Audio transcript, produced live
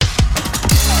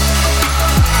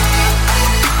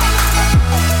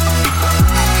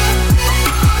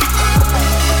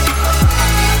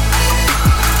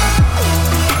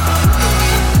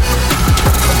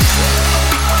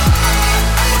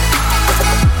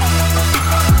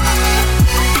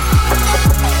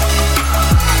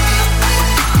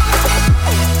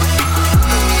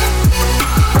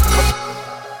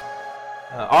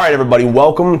right, everybody,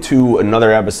 welcome to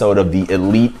another episode of the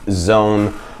Elite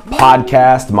Zone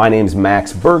podcast. My name's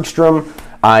Max Bergstrom.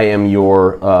 I am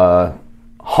your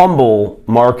humble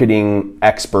marketing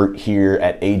expert here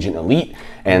at Agent Elite,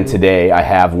 and today I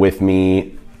have with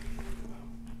me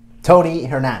Tony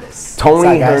Hernandez.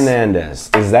 Tony Hernandez.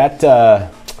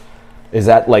 Is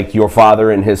that like your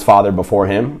father and his father before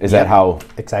him? Is that how?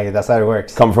 Exactly, that's how it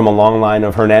works. Come from a long line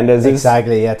of Hernandezes?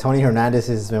 Exactly, yeah. Tony Hernandez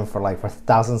has been for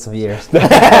thousands of years.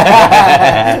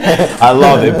 I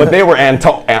love it, but they were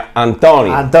Antonio.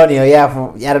 Antonio, yeah.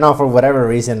 I don't know, for whatever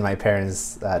reason, my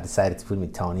parents decided to put me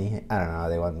Tony. I don't know,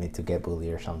 they want me to get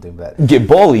bullied or something, but... Get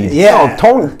bullied? Yeah.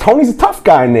 No, Tony's a tough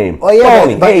guy name. Oh, yeah.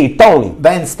 Tony, hey, Tony.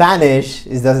 But in Spanish,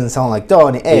 it doesn't sound like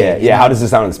Tony. Hey, yeah. How does it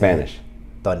sound in Spanish?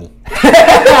 Tony. so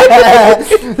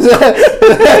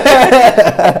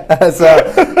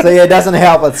yeah, it doesn't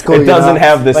help at school. It doesn't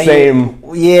have the same.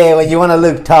 When you want to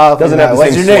look tough, doesn't have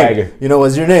the same swagger.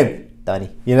 What's your name?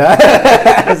 Tony.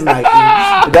 It's like,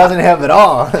 it doesn't help at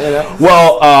all.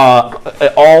 Well,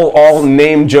 all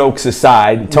name jokes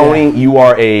aside, Tony, you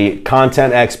are a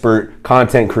content expert,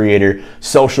 content creator,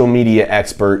 social media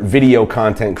expert, video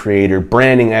content creator,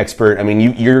 branding expert. I mean,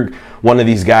 you're one of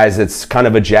these guys that's kind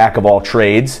of a jack of all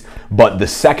trades, but the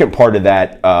second part of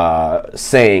that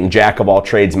saying, jack of all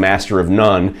trades, master of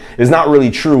none, is not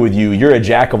really true with you. You're a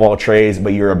jack of all trades,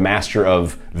 but you're a master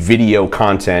of video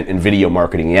content and video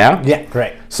marketing, yeah? Yeah,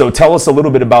 correct. So tell us a little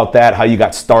bit about that, how you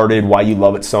got started, why you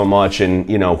love it so much, and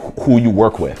who you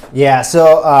work with. Yeah,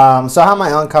 so I have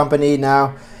my own company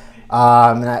now.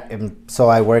 So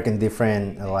I work in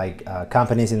different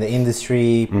companies in the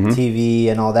industry, TV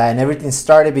and all that, and everything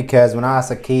started because when I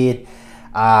was a kid,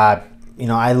 I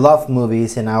loved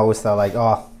movies, and I always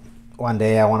thought one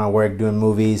day I want to work doing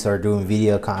movies or doing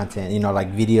video content,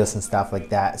 like videos and stuff like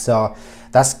that. So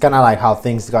that's kind of like how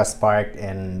things got sparked.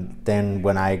 And then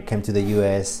when I came to the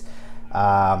US,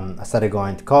 I started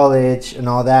going to college and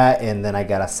all that, and then I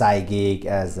got a side gig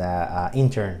as an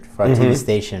intern for a TV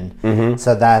station.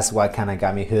 So that's what kind of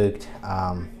got me hooked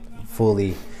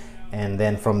fully. And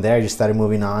then from there, I just started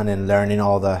moving on and learning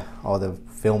all the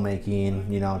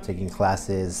filmmaking, taking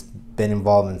classes, been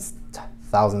involved in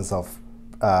thousands of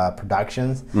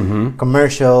productions,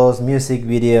 commercials, music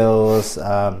videos,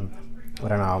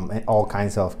 all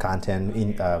kinds of content,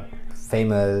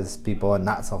 famous people and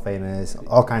not so famous,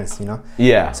 all kinds,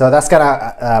 Yeah. So that's kind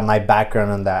of my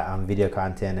background on that, on video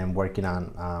content and working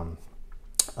on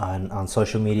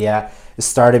social media. It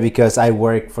started because I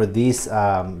worked for this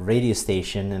radio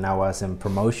station, and I was in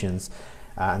promotions,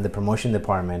 in the promotion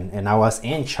department, and I was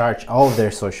in charge of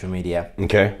their social media.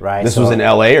 Okay. Right. This was in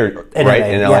LA or right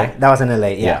in LA? Yeah, that was in LA.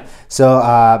 Yeah.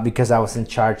 So because I was in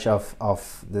charge of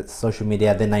the social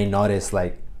media, then I noticed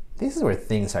this is where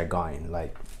things are going,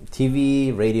 like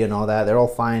TV, radio, and all that. They're all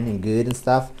fine and good and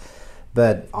stuff,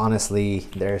 but honestly,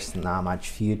 there's not much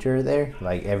future there.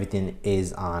 Like everything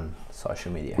is on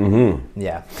social media.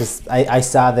 Yeah, because I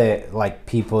saw that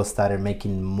people started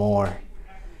making more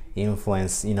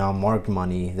influence, more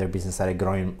money. Their business started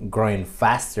growing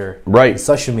faster. Right. In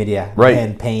social media. Right.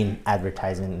 And paying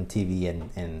advertisement in TV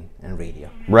and radio.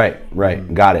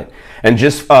 Right. Got it. And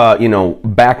just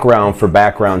background for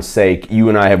background's sake, you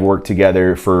and I have worked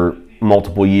together for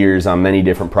multiple years on many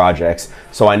different projects,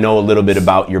 so I know a little bit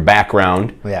about your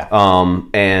background. Yeah.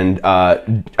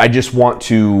 I just want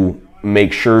to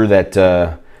make sure that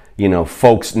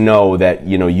folks know that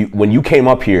you when you came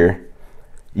up here,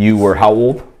 you were how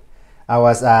old? I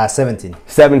was 17.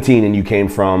 17, and you came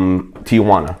from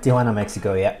Tijuana,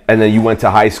 Mexico, yeah. And then you went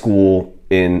to high school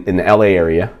in the LA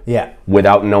area. Yeah.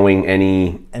 Without knowing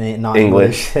any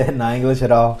English. No English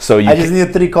at all. So I just knew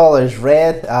 3 colors: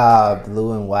 red,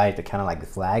 blue, and white. They're kind of like the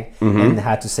flag. And it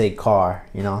had to say car,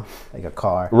 like a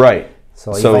car. Right.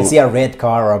 So if I see a red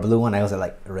car or a blue one, I was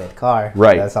like, red car.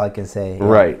 Right. That's all I can say.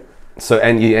 Right. So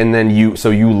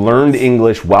you learned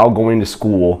English while going to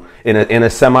school in a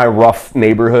semi-rough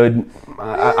neighborhood.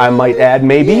 I might add,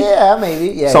 maybe. Yeah,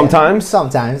 maybe. Yeah. Sometimes.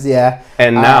 Sometimes, yeah.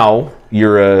 And now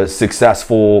you're a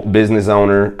successful business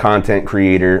owner, content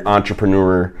creator,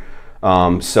 entrepreneur.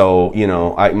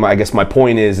 I guess my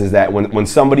point is that when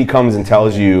somebody comes and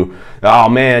tells you, oh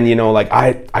man,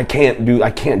 I can't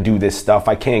do this stuff.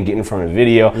 I can't get in front of a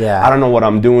video. Yeah. I don't know what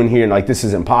I'm doing here. And this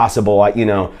is impossible.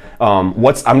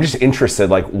 I'm just interested,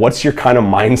 what's your kind of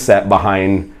mindset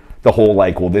behind the whole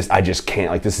I just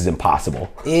can't, this is impossible?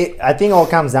 I think it all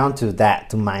comes down to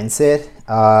mindset.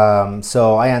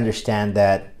 So I understand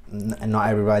that not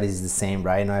everybody's the same,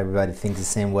 right? Not everybody thinks the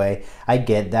same way. I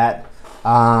get that.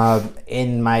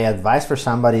 In my advice for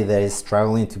somebody that is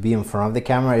struggling to be in front of the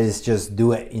camera is just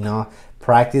do it,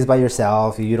 practice by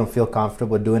yourself. If you don't feel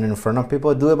comfortable doing it in front of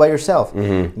people, do it by yourself.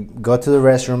 Go to the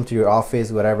restroom, to your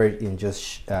office, whatever, and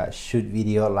just shoot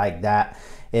video like that.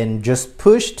 And just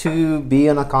push to be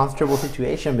in a comfortable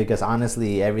situation, because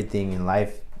honestly, everything in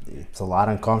life, it's a lot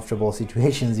of uncomfortable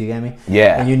situations, you get me?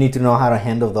 Yeah. And you need to know how to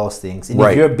handle those things. And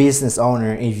Right. if you're a business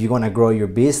owner, if you're going to grow your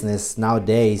business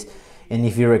nowadays, and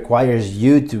if it requires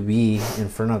you to be in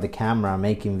front of the camera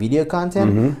making video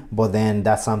content, but then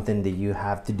that's something that you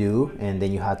have to do, and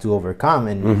then you have to overcome.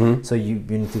 And so you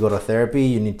need to go to therapy,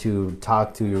 you need to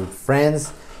talk to your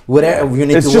friends, whatever you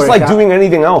need It's to just work like out. doing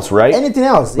anything else, right? Anything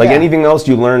else. Like yeah. anything else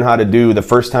you learn how to do the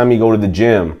first time you go to the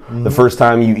gym, the first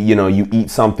time you eat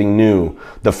something new,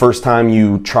 the first time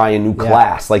you try a new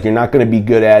class. Like, you're not going to be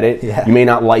good at it. Yeah. You may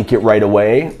not like it right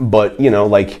away, but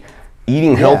like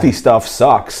eating healthy stuff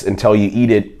sucks until you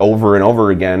eat it over and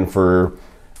over again for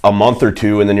a month or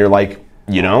two, and then you're like,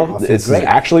 it's great.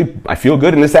 actually, I feel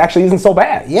good, and this actually isn't so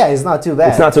bad. Yeah, it's not too bad.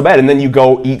 It's not so bad. And then you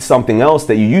go eat something else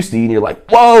that you used to eat, and you're like,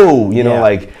 whoa,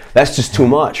 like, that's just too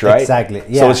much, right? Exactly,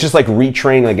 yeah. So it's just like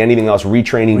retraining, like anything else,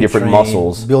 retraining different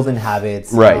muscles. Building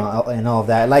habits, Right. And all of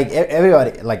that. Like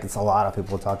everybody, like, it's a lot of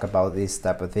people talk about these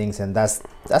type of things, and that's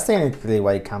technically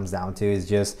what it comes down to, is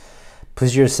just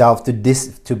push yourself to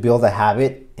build a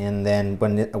habit. And then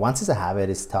once it's a habit,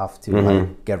 it's tough to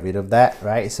like get rid of that,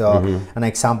 right? So an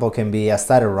example can be, I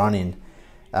started running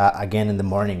again in the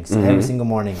mornings. Every single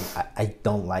morning. I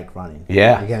don't like running.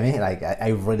 Yeah. You get me? Like, I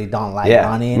really don't like Yeah,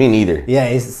 running. me neither. Yeah,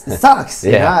 it sucks.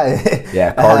 Yeah. You know?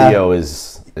 Yeah, cardio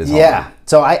is Yeah. hard.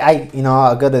 So I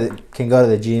can go to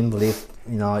the gym, lift,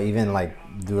 even like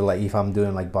do, like, if I'm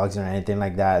doing like boxing or anything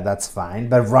like that, that's fine.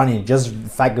 But running, just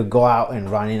if I could go out and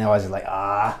running, I was like,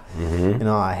 I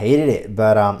hated it.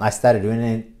 But I started doing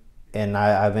it, and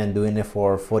I've been doing it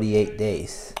for 48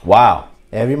 days. Wow.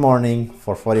 Every morning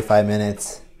for 45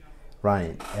 minutes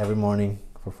running. Every morning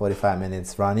for 45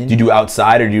 minutes running. Do you do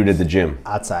outside or do you do it at the gym?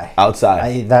 Outside.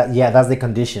 Outside. That's the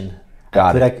condition.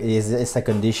 Got it. It's a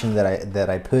condition that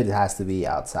I put. It has to be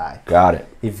outside. Got it.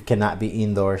 If it cannot be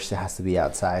indoors, it has to be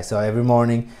outside. So every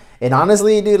morning, and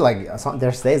honestly, dude, like,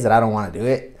 there's days that I don't want to do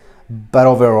it, but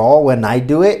overall, when I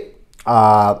do it,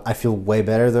 I feel way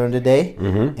better during the day.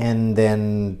 And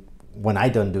then when I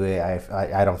don't do it,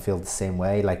 I don't feel the same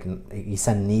way. Like, it's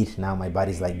a need now. My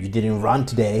body's like, you didn't run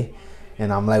today.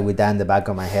 And I'm like, with that in the back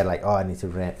of my head, like, I need to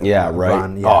run. Yeah, right.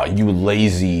 Run, yeah. Oh, you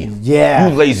lazy. Yeah.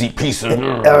 You lazy piece of.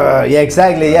 Yeah,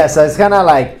 exactly. Yeah, so it's kind of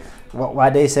like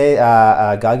what they say,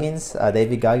 Goggins,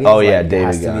 David Goggins. Oh, yeah, like, David it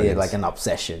has to be Goggins. like an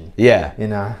obsession. Yeah.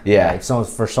 Yeah. Like, so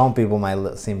for some people,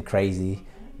 might seem crazy,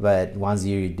 but once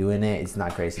you're doing it, it's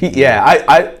not crazy.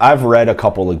 I've read a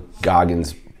couple of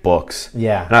Goggins books.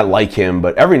 Yeah. And I like him,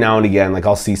 but every now and again, like,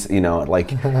 I'll see, like,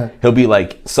 he'll be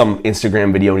like some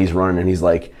Instagram video and he's running and he's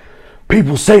like,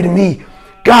 people say to me,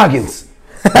 Goggins,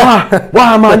 why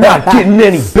am I not getting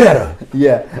any better?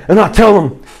 Yeah. And I tell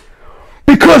him,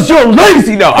 because you're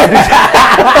lazy. No, I'm just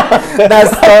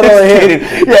That's totally kidding.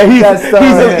 it.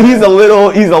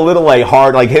 Yeah, he's a little like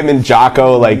hard, like him and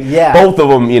Jocko, like both of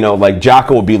them, like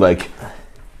Jocko would be like,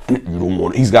 you don't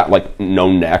want. He's got like no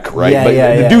neck, right? Yeah,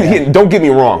 but the dude, don't get me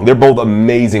wrong, they're both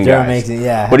amazing They're guys. amazing,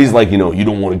 yeah. But he's like, you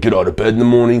don't want to get out of bed in the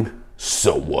morning.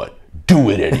 So what? Do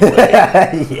it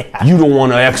anyway. You don't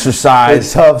want to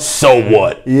exercise. So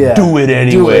what? Yeah. Do it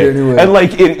anyway. anyway. And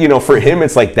like, for him,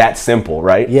 it's like that simple,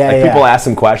 right? Yeah, like yeah. people ask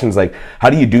him questions like, "How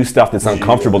do you do stuff that's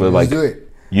uncomfortable?" They're like, do it.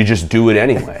 "You just do it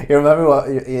anyway." You remember what?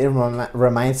 It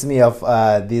reminds me of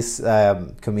this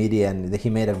comedian. He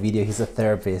made a video. He's a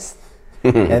therapist.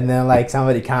 And then like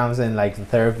somebody comes in like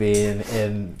therapy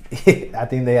and I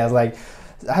think they ask like,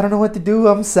 I don't know what to do.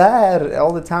 I'm sad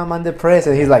all the time. I'm depressed.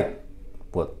 And he's like,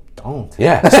 well, don't.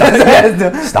 Yeah.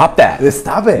 Stop that.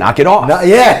 Stop it. Knock it off. No,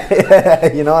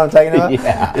 yeah. You know what I'm talking about?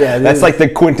 Yeah. That's like the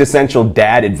quintessential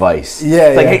dad advice. Yeah.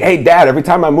 It's like, hey, dad, every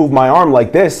time I move my arm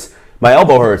like this, my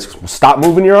elbow hurts. Stop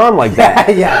moving your arm like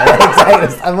that. Yeah,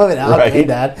 exactly. I'm moving out. Right. Hey,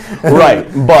 Dad. Right.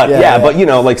 But but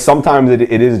Yeah. sometimes it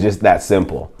is just that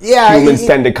simple. Yeah, Humans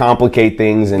tend to complicate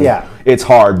things and Yeah. it's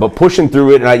hard. But pushing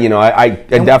through it, and I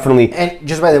definitely. And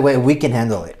just by the way, we can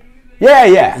handle it.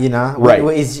 Yeah. You know, Right.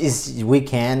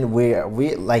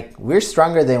 We're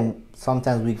stronger than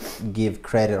sometimes we give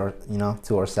credit or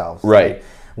to ourselves. Right. Like,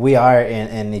 we are,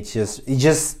 and it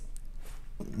just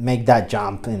make that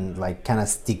jump and like kind of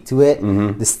stick to it.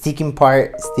 The sticking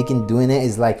doing it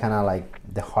is like kind of like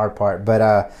the hard part.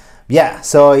 But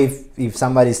so if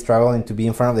somebody's struggling to be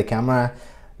in front of the camera,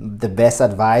 the best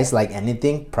advice, like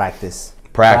anything, practice.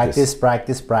 Practice.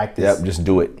 Yep. Just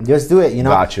do it. Just do it.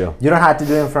 Gotcha. You don't have to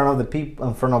do it in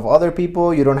front of other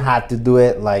people. You don't have to do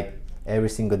it like every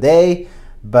single day.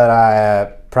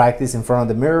 but practice in front of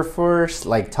the mirror first,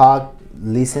 like talk,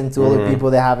 listen to other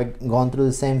people that have gone through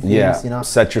the same things, you know.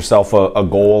 Set yourself a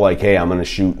goal, like, hey, I'm gonna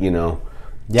shoot, you know,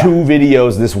 Yeah. 2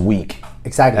 videos this week.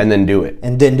 Exactly. And then do it.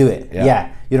 Yeah.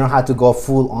 You don't have to go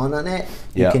full on it.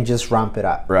 You Yeah. can just ramp it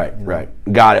up. Right, you know? right.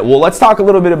 Got it. Well, let's talk a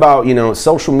little bit about, you know,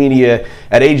 social media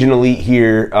at Agent Elite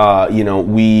here. You know,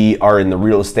 we are in the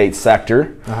real estate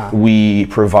sector. We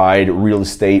provide real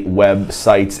estate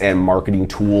websites and marketing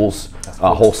tools,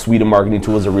 a whole suite of marketing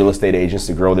tools to real estate agents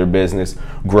to grow their business,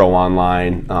 grow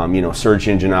online, you know, search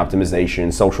engine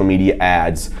optimization, social media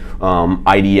ads,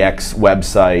 IDX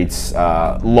websites,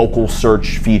 local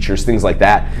search features, things like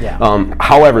that. Yeah.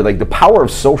 However, like the power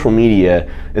of social media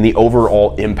and the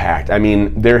overall impact. I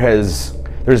mean, there's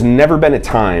never been a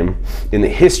time in the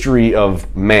history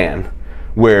of man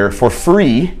where for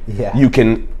free you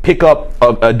can pick up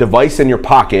a device in your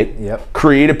pocket,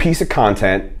 create a piece of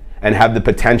content, and have the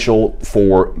potential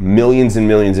for millions and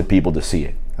millions of people to see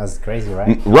it. That's crazy,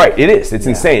 right? Right, it is. It's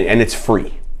insane, and it's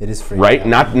free. It is free, right?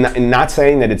 Not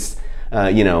saying that it's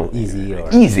you know,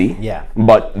 easy. Yeah.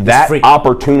 But that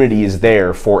opportunity is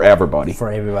there for everybody.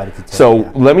 For everybody to take.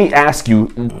 So let me ask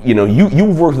you, you know,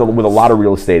 you've worked with a lot of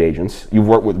real estate agents. You've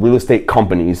worked with real estate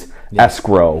companies,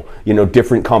 escrow, you know,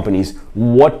 different companies.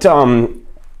 What,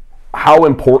 how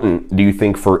important do you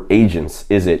think for agents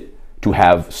is it to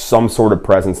have some sort of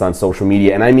presence on social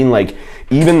media? And I mean, like,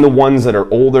 even the ones that are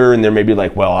older and they're maybe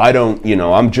like, well, I don't, you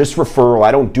know, I'm just referral.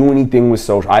 I don't do anything with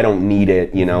social. I don't need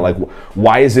it. You know, like,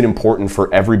 why is it important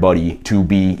for everybody to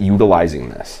be utilizing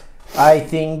this? I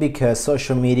think because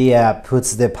social media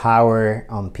puts the power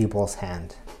on people's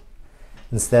hand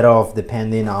instead of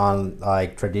depending on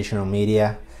like traditional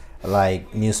media,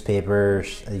 like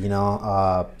newspapers, you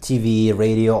know, TV,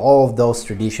 radio, all of those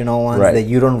traditional ones that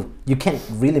you can't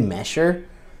really measure,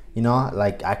 you know,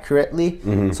 like accurately.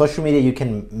 Social media, you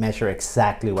can measure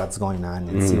exactly what's going on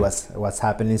and see what's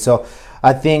happening. So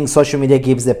I think social media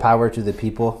gives the power to the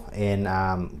people, and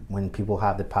when people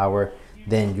have the power,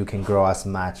 then you can grow as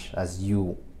much as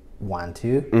you want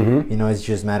to. You know, it's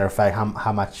just a matter of fact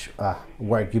how much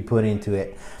work you put into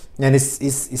it. And it's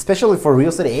especially for real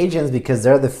estate agents because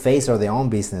they're the face of their own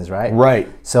business, right? Right.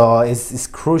 So it's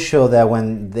crucial that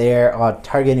when they're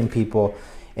targeting people,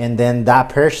 and then that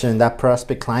person, that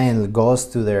prospect client goes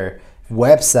to their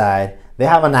website, they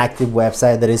have an active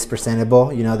website that is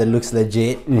presentable, you know, that looks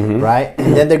legit, right?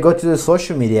 And then they go to the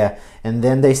social media, and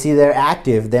then they see they're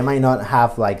active. They might not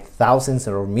have like thousands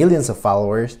or millions of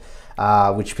followers,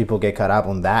 which people get caught up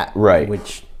on that, right?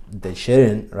 Which they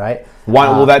shouldn't, right? Why?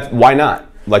 Why not?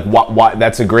 Like, why?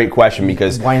 That's a great question,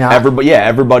 because why not?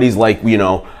 Everybody's like, you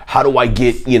know, how do I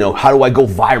go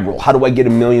viral? How do I get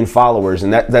 1 million followers?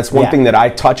 And that's one thing that I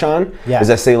touch on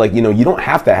is I say, like, you know, you don't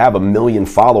have to have 1 million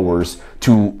followers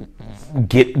to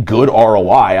get good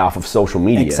ROI off of social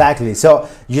media. Exactly. So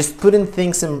just putting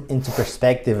things into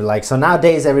perspective. Like, so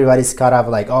nowadays everybody's caught up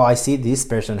like, oh, I see this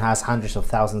person has hundreds of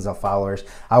thousands of followers.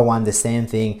 I want the same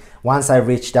thing. Once I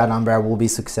reach that number, I will be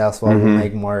successful. I will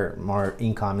make more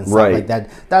income and stuff like that.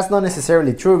 That's not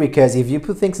necessarily true, because if you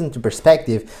put things into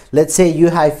perspective, let's say you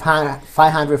have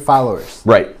 500 followers.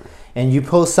 Right. And you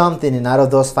post something, and out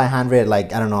of those 500,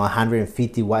 like, I don't know,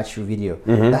 150 watch your video.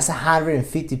 That's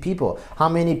 150 people. How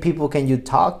many people can you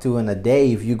talk to in a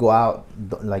day if you go out,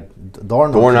 like, door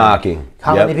knocking?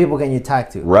 How many people can you talk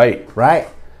to? Right.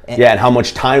 And how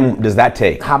much time does that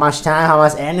take? How much time, how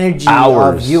much energy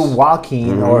Hours. of you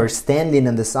walking or standing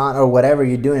in the sun or whatever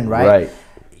you're doing, right?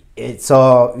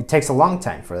 So it takes a long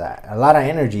time for that, a lot of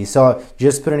energy. So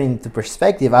just putting it into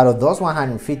perspective, out of those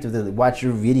 150 that watch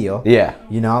your video,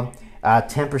 you know,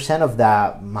 10% of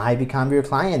that might become your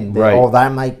client. Or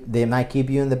they might keep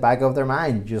you in the back of their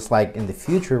mind, just like in the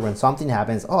future when something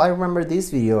happens. Oh, I remember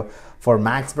this video for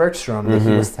Max Bergstrom that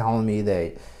he was telling me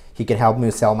that he could help me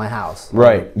sell my house.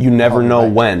 Right. You never know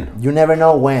when. You never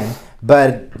know when.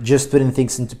 But just putting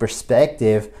things into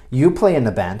perspective, you play in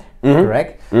a band,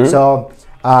 correct? So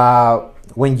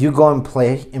when you go and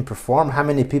play and perform, how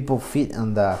many people fit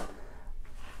on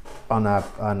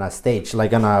a stage,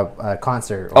 like on a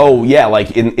concert?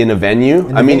 Like in a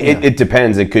venue? It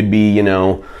depends. It could be, you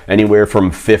know, anywhere from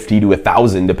 50 to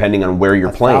 1,000 depending on where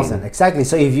you're playing. 1,000, exactly.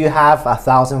 So if you have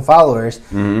 1,000 followers,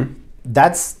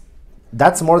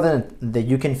 that's more than that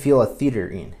you can fill a theater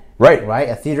in. Right.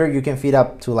 A theater you can feed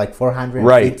up to like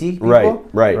 450 people.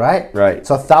 Right.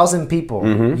 So 1,000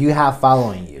 people you have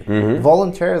following you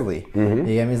voluntarily.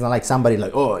 It's not like somebody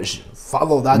like, oh,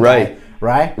 follow that guy.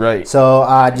 Right. So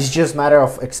it's just a matter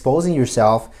of exposing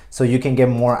yourself so you can get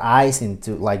more eyes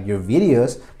into like your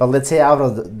videos. But let's say out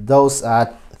of those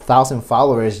 1,000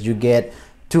 followers, you get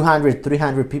 200,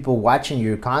 300 people watching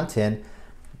your content,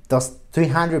 those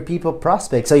 300 people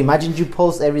prospect. So imagine you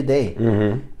post every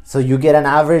day. So you get an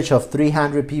average of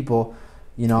 300 people,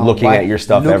 looking at your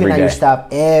stuff every day. Looking at your stuff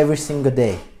every single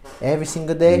day. Every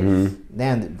single day,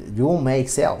 then you will make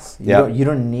sales. You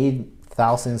don't need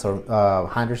thousands or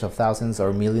hundreds of thousands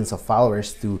or millions of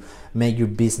followers to make your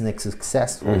business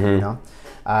successful.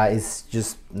 It's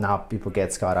just now people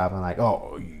get caught up and like,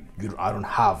 oh, I don't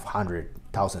have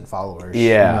 100,000 followers.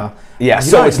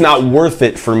 So it's not worth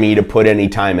it for me to put any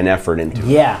time and effort into it.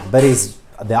 Yeah, but it's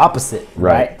the opposite,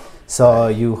 right? So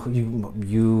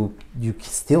you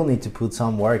still need to put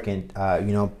some work in,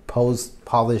 post,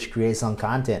 publish, create some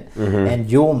content, and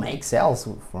you'll make sales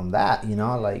from that.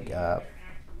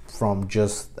 From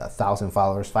just 1,000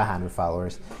 followers, 500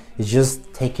 followers. It's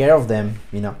just take care of them.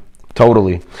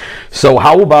 Totally. So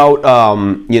how about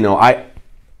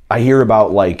I hear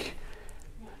about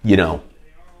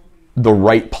the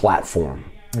right platform.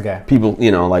 Okay. People,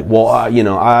 I want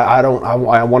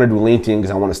to do LinkedIn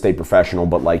because I want to stay professional,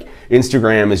 but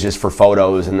Instagram is just for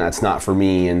photos and that's not for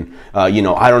me. And, I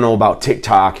don't know about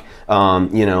TikTok.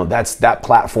 That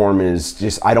platform is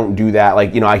just, I don't do that.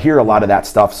 I hear a lot of that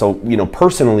stuff. So,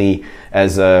 personally,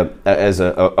 as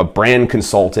a brand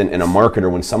consultant and a marketer,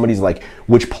 when somebody's like,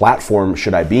 which platform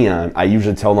should I be on? I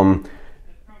usually tell them,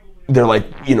 they're like,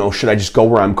 should I just go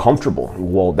where I'm comfortable?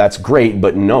 Well, that's great,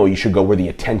 but no, you should go where the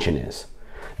attention is.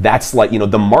 That's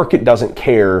the market doesn't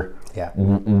care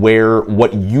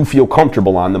what you feel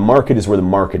comfortable on. The market is where the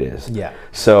market is. Yeah.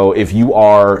 So if you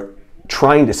are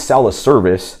trying to sell a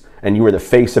service and you are the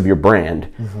face of your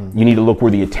brand, you need to look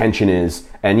where the attention is.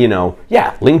 And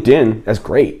LinkedIn, that's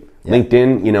great. Yeah.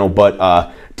 LinkedIn,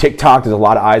 but TikTok, there's a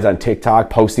lot of eyes on TikTok,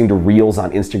 posting to Reels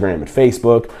on Instagram and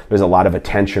Facebook. There's a lot of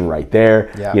attention right there.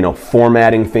 Yeah.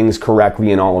 Formatting things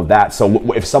correctly and all of that.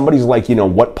 So if somebody's like,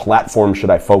 what platform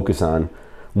should I focus on?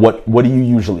 What do you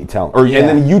usually tell? And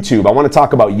then YouTube. I want to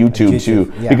talk about YouTube too,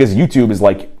 because YouTube is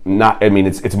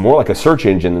it's more like a search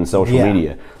engine than social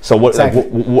media. So what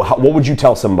would you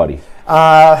tell somebody?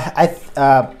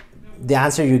 The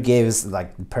answer you gave is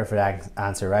like the perfect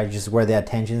answer, right? Just where the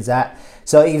attention's at.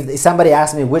 So if somebody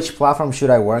asks me which platform should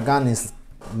I work on,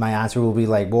 my answer will be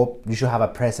like, well, you should have a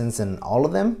presence in all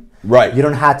of them. Right. You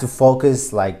don't have to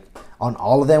focus on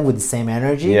all of them with the same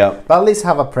energy, but at least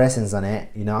have a presence on it,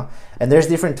 And there's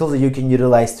different tools that you can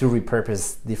utilize to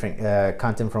repurpose different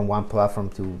content from one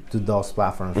platform to those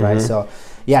platforms, right? So,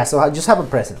 so just have a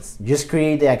presence. Just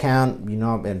create the account,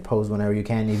 and post whenever you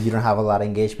can. If you don't have a lot of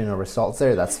engagement or results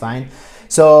there, that's fine.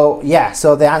 So,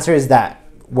 so the answer is that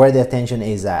where the attention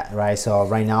is at, right? So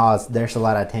right now, there's a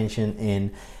lot of attention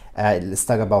in, let's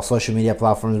talk about social media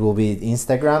platforms, will be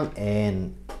Instagram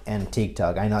and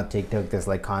TikTok. I know TikTok is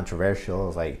controversial.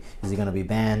 It's is it gonna be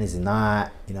banned? Is it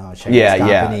not? Check this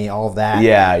company, all of that.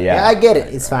 Yeah, I get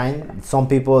it. It's fine. Some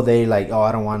people they oh,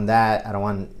 I don't want that. I don't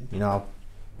want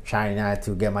China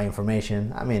to get my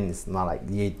information. I mean, it's not like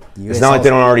the US. It's not like they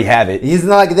don't already have it. It's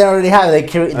not like they already have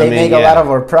it. They make a lot of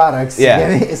our products.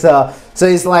 Yeah. So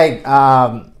it's like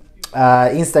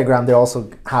Instagram. They also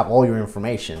have all your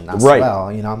information as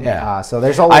well. Yeah. So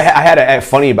there's always. I had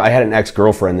an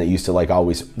ex-girlfriend that used to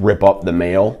always rip up the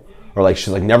mail, or she's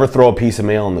like, never throw a piece of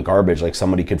mail in the garbage.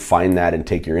 Somebody could find that and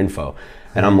take your info.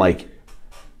 And I'm like,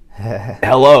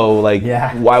 hello,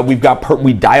 why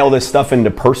we dial this stuff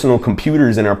into personal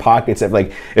computers in our pockets.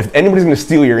 If anybody's going to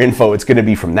steal your info, it's going to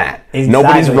be from that. Exactly.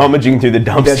 Nobody's rummaging through the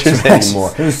dumpsters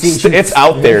anymore. It's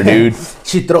out there, dude.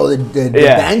 She throw the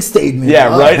bank statement.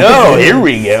 Yeah, right. Oh, here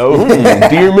we go.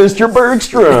 Dear Mr.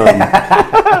 Bergstrom.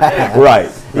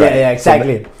 Right. Yeah,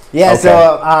 exactly.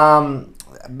 So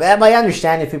but I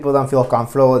understand if people don't feel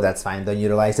comfortable, that's fine, don't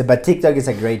utilize it. But TikTok is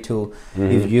a great tool.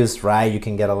 If used right, you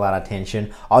can get a lot of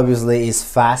attention. Obviously, it's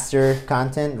faster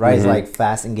content, right? It's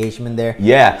fast engagement there.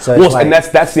 Yeah. So and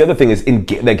that's the other thing is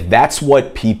that's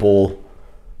what people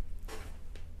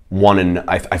want to.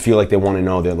 I feel like they want to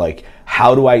know. They're like,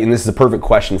 how do I? And this is a perfect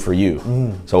question for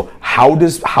you. So how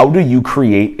do you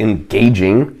create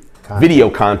engaging video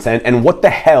content, and what the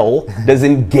hell does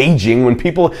engaging, when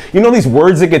people, these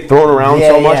words that get thrown around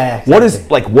so much,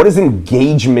 exactly. what does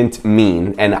engagement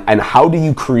mean, and how do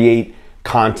you create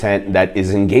content that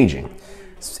is engaging?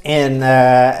 And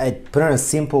put on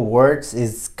simple words,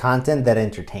 is content that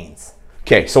entertains.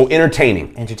 Okay, so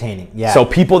entertaining, yeah. So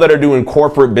people that are doing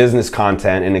corporate business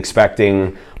content and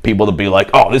expecting people to be like,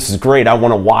 oh, this is great, I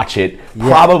want to watch it,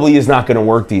 probably is not going to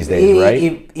work these days,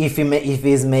 right? If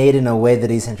it's made in a way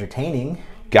that is entertaining,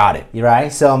 Got it.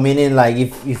 Right? So meaning like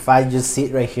if I just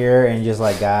sit right here and just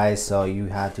like, guys, so you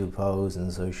have to post on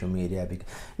social media.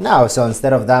 No, so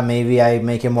instead of that, maybe I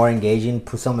make it more engaging,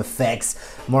 put some effects,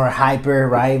 more hyper,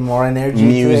 right? More energy.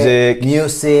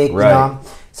 Music, right. You know?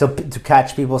 So to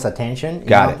catch people's attention,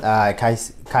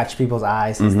 catch people's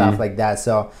eyes and stuff like that.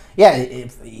 So yeah,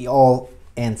 it all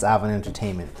ends up in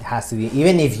entertainment. It has to be,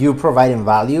 even if you're providing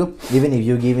value, even if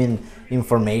you're giving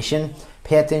information,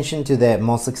 pay attention to the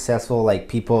most successful like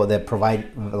people that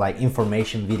provide like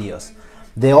information videos.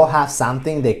 They all have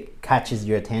something that catches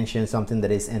your attention, something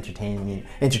that is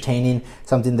entertaining,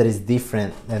 something that is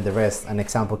different than the rest. An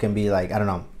example can be like, I don't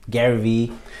know, Gary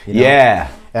Vee. You know?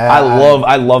 Yeah.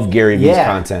 I love Gary Vee's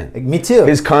content. Me too.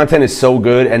 His content is so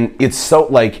good, and it's so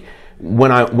like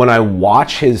when I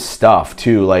watch his stuff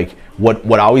too, like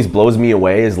what always blows me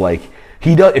away is like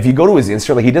he does, if you go to his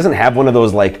Instagram, like he doesn't have one of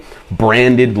those like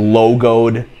branded,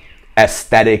 logoed,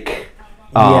 aesthetic,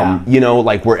 you know,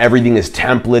 like where everything is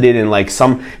templated and like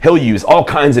he'll use all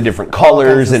kinds of different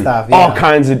colors and stuff, all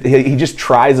kinds of, he just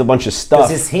tries a bunch of stuff.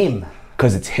 Because it's him.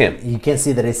 Because it's him. You can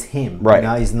see that it's him. Right. You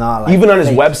know, he's not like even on his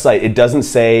website, it doesn't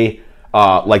say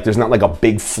like there's not like a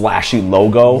big flashy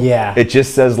logo. Yeah. It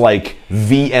just says like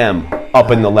VM up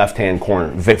in the left-hand corner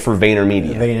for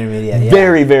VaynerMedia. VaynerMedia, yeah.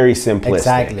 Very, very simplistic.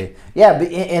 Exactly. Yeah,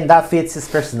 and that fits his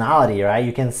personality, right?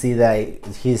 You can see that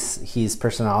his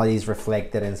personality is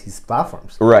reflected in his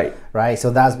platforms. Right. Right. So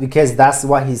that's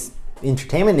what his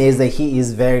entertainment is, that he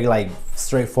is very like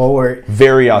straightforward,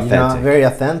 very authentic, you know, very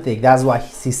authentic. That's what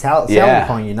he's selling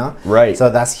point, you know. Right. So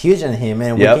that's huge in him,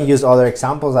 and we can use other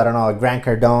examples. I don't know, Grant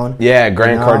Cardone. Yeah,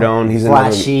 Grant Cardone. He's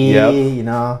flashy, another, you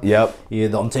know. Yep. You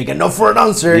don't take enough for an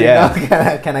answer. Yeah. You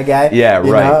know, kind of guy. Yeah,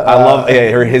 right. I love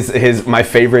his my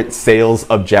favorite sales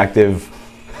objective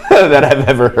that I've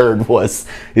ever heard was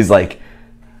he's like,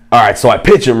 all right, so I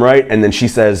pitch him, right, and then she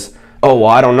says, oh, well,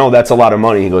 I don't know. That's a lot of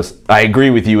money. He goes, I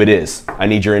agree with you. It is. I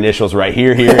need your initials right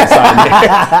here, and sign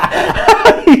there.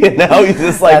 You know, he's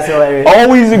just like,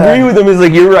 always agree with him. He's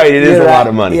like, you're right. It is a lot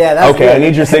of money. Yeah, that's okay, good. I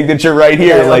need your signature right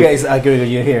here. Yeah, like, okay, so I agree with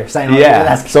you here. Sign on.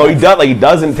 Yeah. So he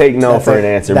doesn't take no for an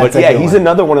answer. But yeah, he's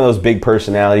another one of those big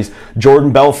personalities.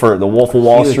 Jordan Belfort, the Wolf of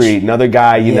Wall Street, another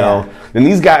guy. You know, and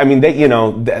these guys. I mean,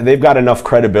 they've got enough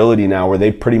credibility now where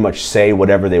they pretty much say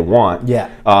whatever they want. Yeah.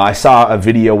 I saw a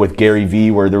video with Gary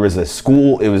Vee where there was a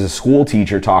school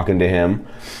teacher talking to him,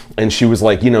 and she was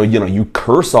like, you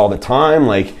curse all the time,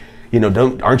 like,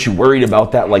 aren't you worried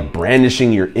about that, like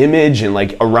brandishing your image and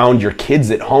like around your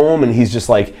kids at home? And he's just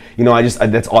like,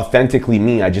 that's authentically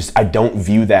me. I don't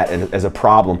view that as a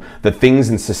problem. The things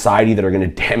in society that are going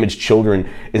to damage children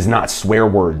is not swear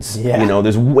words. Yeah.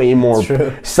 There's way more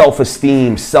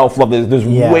self-esteem, self-love. There's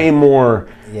way more,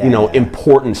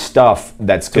 important stuff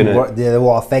that's going to... That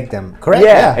will affect them. Correct?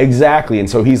 Yeah, exactly. And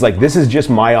so he's like, this is just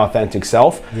my authentic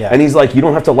self. Yeah. And he's like, you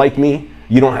don't have to like me.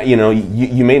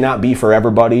 You may not be for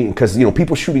everybody, because,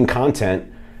 people shooting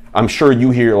content, I'm sure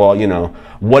you hear, well,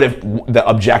 what if the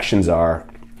objections are,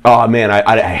 oh man,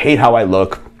 I hate how I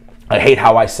look. I hate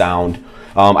how I sound.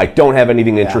 I don't have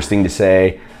anything interesting to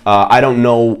say. I don't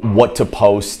know what to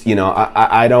post.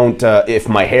 I don't, if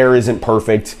my hair isn't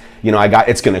perfect,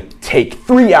 it's going to take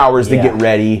 3 hours to get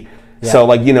ready. Yeah.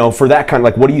 So, for that kind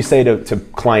of, what do you say to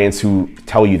clients who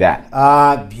tell you that?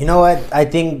 You know what? I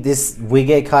think we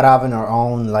get caught up in our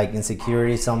own,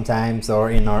 insecurity sometimes, or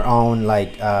in our own,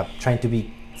 trying to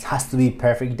be, it has to be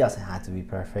perfect. It doesn't have to be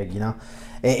perfect,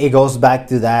 It goes back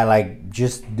to that,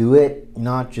 just do it,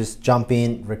 just jump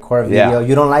in, record a video.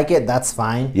 You don't like it, that's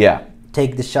fine. Yeah.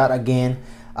 Take the shot again.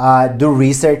 Do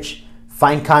research.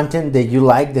 Find content that you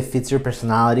like, that fits your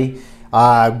personality.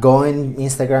 Go in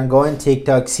Instagram, go in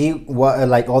TikTok, see what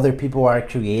other people are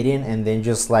creating, and then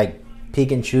just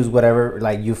pick and choose whatever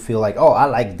you feel like, oh, I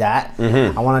like that.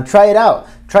 I want to try it out.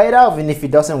 And if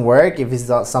it doesn't work, if it's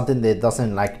not something that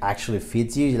doesn't actually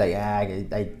fit you, you're like,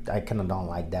 I kind of don't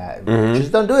like that.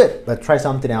 Just don't do it, but try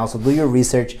something else. So do your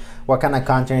research. What kind of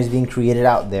content is being created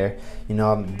out there? You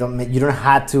don't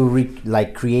have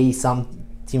to create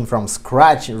something from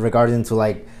scratch regarding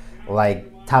to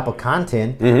type of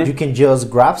content. You can just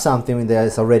grab something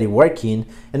that's already working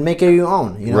and make it your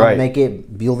own, make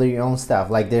it, build your own stuff.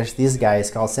 There's this guy, it's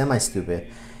called Semi Stupid,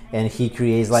 and he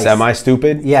creates Semi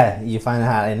Stupid. Yeah, you find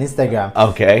out on Instagram.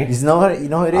 Okay. You know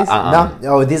who it is? No.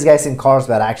 Oh, this guy's in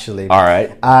Carlsbad actually. All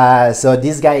right. So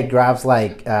this guy grabs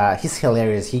he's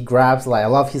hilarious. He grabs I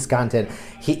love his content.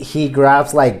 He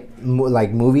grabs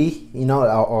movie,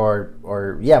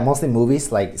 or mostly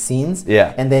movies, scenes.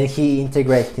 Yeah. And then he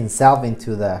integrates himself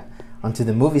into onto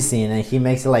the movie scene, and he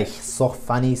makes it like so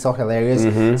funny, so hilarious.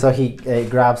 So he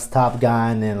grabs Top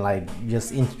Gun and like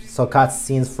just so cuts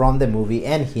scenes from the movie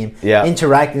and him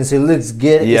interacting, so it looks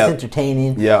good. It's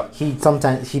entertaining. He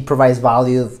sometimes provides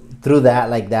value through that,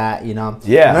 like that, you know.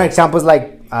 Another example is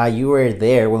like you were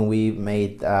there when we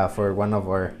made for one of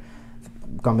our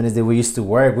companies that we used to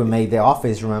work. We made The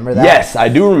Office. Remember that? Yes, I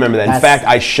do remember that. In fact,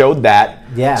 I showed that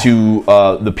to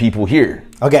the people here.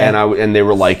 And they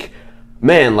were like,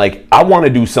 man, like, I want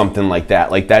to do something like that.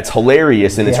 Like, that's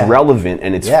hilarious, and it's relevant,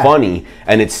 and it's funny,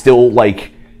 and it's still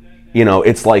like, you know,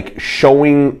 it's like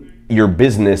showing your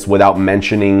business without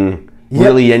mentioning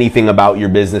really anything about your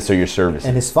business or your service.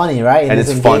 And it's funny, right? And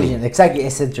it's funny. Exactly,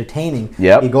 it's entertaining.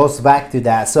 It goes back to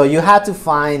that. So you have to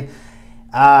find,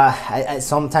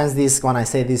 sometimes this, when I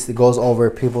say this, it goes over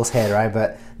people's head, right?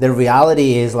 But the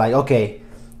reality is like, okay,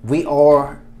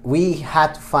 we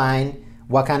had to find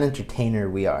what kind of entertainer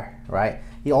we are, right?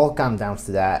 It all comes down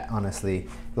to that, honestly.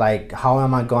 Like, how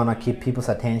am I gonna keep people's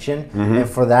attention? And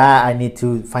for that, I need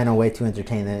to find a way to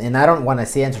entertain them. And when I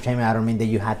say entertainment, I don't mean that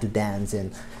you had to dance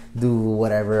and do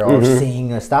whatever or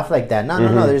sing or stuff like that.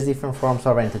 No, there's different forms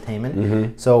of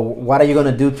entertainment. So what are you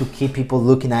gonna do to keep people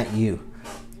looking at you?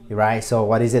 Right, so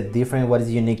what is it different? What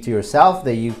is unique to yourself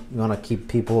that you want to keep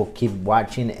people keep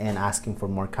watching and asking for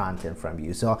more content from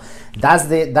you? So that's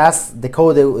the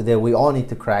code that we all need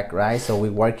to crack, right? So we're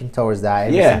working towards that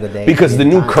every single day. Because the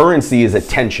new currency is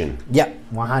attention.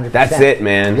 100%. That's it,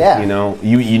 man. You know,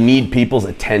 you need people's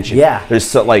attention.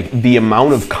 There's like the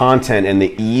amount of content and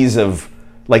the ease of,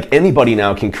 like, anybody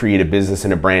now can create a business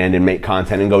and a brand and make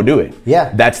content and go do it.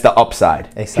 That's the upside.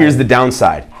 Here's the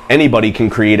downside. Anybody can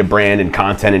create a brand and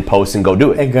content and post and go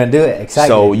do it. And go do it, exactly.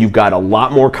 So you've got a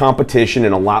lot more competition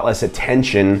and a lot less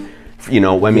attention. You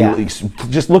know, I mean,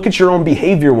 just look at your own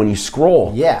behavior when you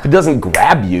scroll. If it doesn't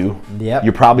grab you,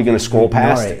 you're probably going to scroll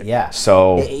past it.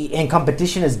 So, and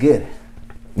competition is good.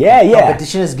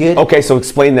 Competition is good. Okay, so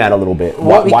explain that a little bit.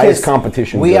 Why is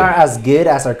competition good? We are as good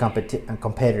as our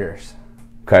competitors.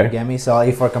 Okay. You get me? So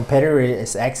if our competitor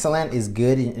is excellent, is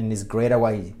good, and is great at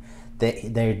what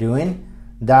they're doing,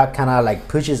 that kind of like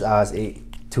pushes us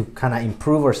to kind of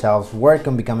improve ourselves, work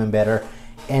on becoming better,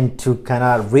 and to kind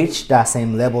of reach that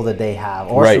same level that they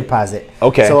have or surpass it.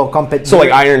 Okay. So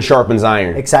like iron sharpens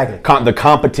iron. Exactly. The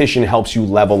competition helps you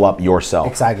level up yourself.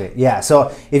 Exactly. Yeah.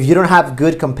 So if you don't have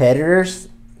good competitors,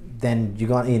 then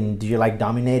you're like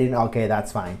dominating. Okay,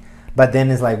 that's fine. But then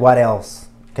it's like, what else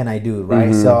can I do,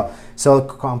 right? So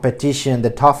competition, the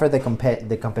tougher the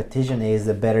competition is,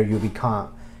 the better you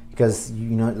become. Because,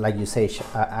 you know, like you say,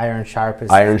 iron sharpens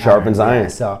iron.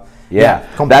 So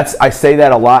I say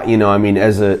that a lot. You know, I mean,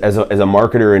 as a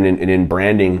marketer and in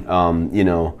branding, you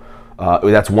know,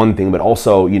 that's one thing. But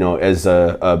also, you know, as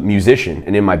a musician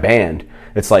and in my band,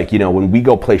 it's like, you know, when we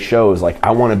go play shows, like,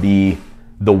 I want to be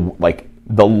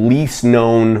the least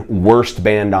known worst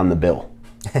band on the bill.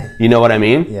 You know what I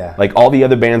mean? Like, all the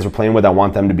other bands we're playing with, I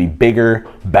want them to be bigger,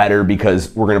 better,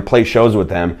 because we're going to play shows with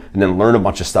them and then learn a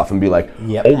bunch of stuff and be like,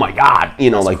 oh my God, you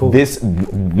know, that's like cool.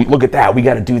 Look at that, we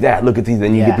got to do that, look at these,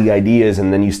 then you get the ideas,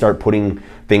 and then you start putting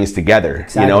things together,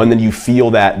 you know, and then you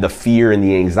feel that the fear and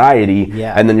the anxiety,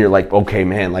 and then you're like, okay,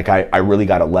 man, like, I really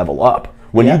got to level up.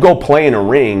 When you go play in a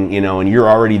ring, you know, and you're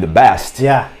already the best,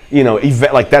 you know,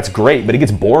 like, that's great, but it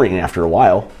gets boring after a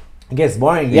while. It gets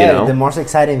boring. You know? The most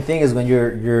exciting thing is when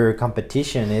your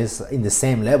competition is in the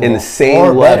same level. In the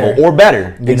same level. Or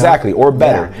better. Exactly. Or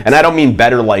better. And I don't mean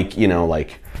better like, you know,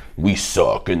 like, we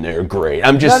suck and they're great.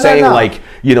 I'm just saying like,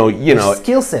 you know.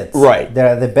 Skill sets. Right.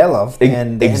 They're developed.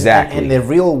 Exactly. And in the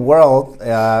real world,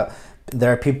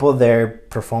 there are people that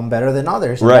perform better than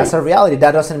others. That's a reality.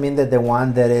 That doesn't mean that the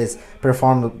one that is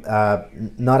performed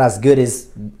not as good is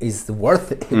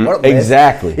worthless.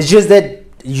 Exactly. It's just that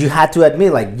you had to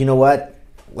admit, like, you know what,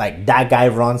 like, that guy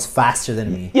runs faster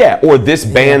than me. Or this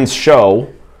band's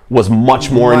show was much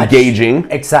more engaging.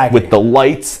 Exactly. With the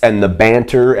lights and the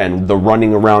banter and the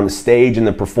running around the stage and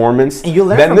the performance and you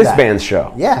learn than from this that. Band's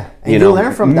show. And you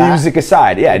learn from that. Music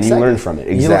aside, and you learn from it.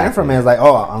 Exactly. You learn from it. It's like,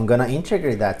 oh, I'm going to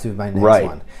integrate that to my next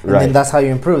one. And then that's how you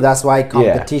improve. That's why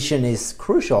competition is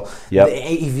crucial.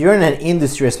 If you're in an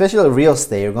industry, especially real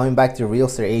estate, you're going back to real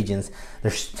estate agents,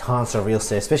 there's tons of real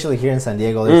estate, especially here in San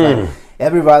Diego. There's like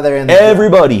everybody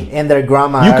and their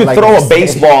grandma. You could like throw a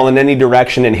baseball in any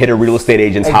direction and hit a real estate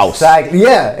agent's house. Exactly.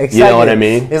 Yeah, exactly. You know what I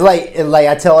mean? It's like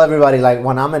I tell everybody, like,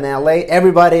 when I'm in LA,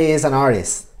 everybody is an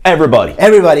artist. Everybody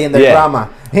and their grandma.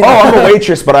 Oh, I'm a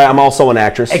waitress, but I'm also an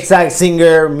actress. Exact.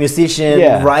 Singer, musician,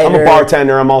 writer. I'm a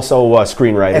bartender. I'm also a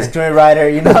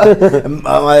screenwriter. You know,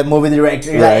 a movie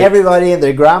director. Like, everybody and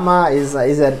their grandma is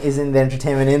in the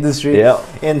entertainment industry.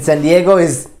 In San Diego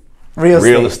is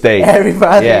real estate.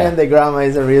 Everybody and the grandma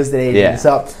is a real estate agent.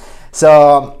 Yeah.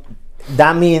 So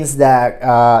that means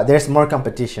that there's more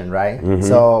competition, right? Mm-hmm.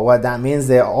 So what that means,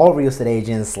 they're all real estate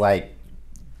agents, like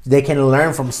they can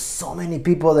learn from so many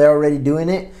people that are already doing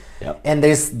it. Yep. And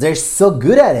they're so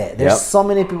good at it. There's so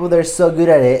many people that are so good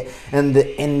at it. And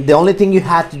the only thing you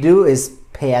have to do is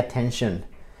pay attention,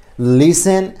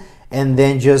 listen, and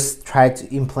then just try to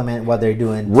implement what they're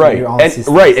doing. Right. Your own systems.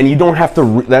 Right. And you don't have to.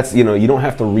 You don't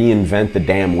have to reinvent the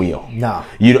damn wheel. No.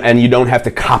 You don't have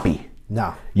to copy.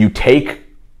 No. You take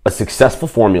a successful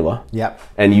formula. Yep.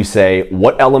 And you say,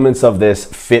 what elements of this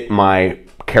fit my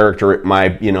character, my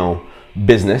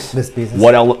business. This business.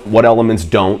 What elements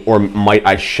don't, or might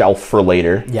I shelf for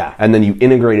later? Yeah. And then you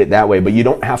integrate it that way, but you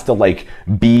don't have to like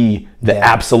be the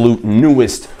absolute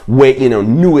newest way,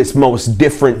 newest, most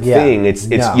different thing. It's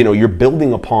you're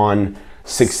building upon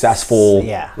successful,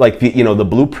 like the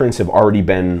blueprints have already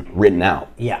been written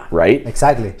out. Yeah. Right?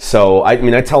 Exactly. So I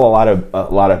tell a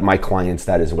lot of my clients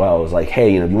that as well. Is like,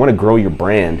 hey, if you want to grow your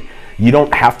brand, you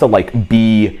don't have to like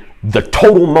be the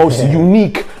total most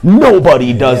unique,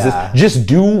 nobody does this. Just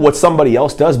do what somebody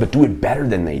else does, but do it better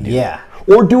than they do. Yeah.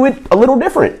 Or do it a little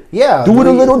different. Yeah. Do it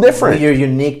a little different. Your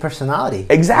unique personality.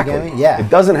 Exactly. You get me? Yeah.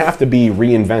 It doesn't have to be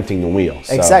reinventing the wheel.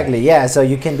 So. Exactly. Yeah. So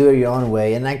you can do it your own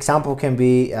way. An example can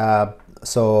be a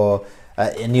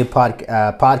new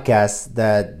podcast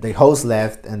that the host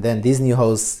left, and then this new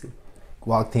host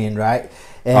walked in, right?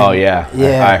 And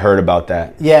I heard about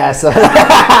that. Yeah, so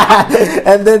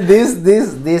and then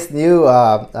this new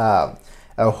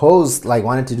host like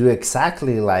wanted to do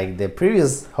exactly like the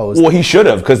previous host. Well, he should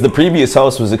have, because the previous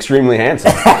host was extremely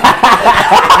handsome.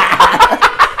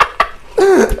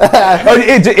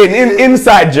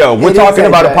 Inside joke. We're talking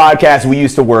about a podcast we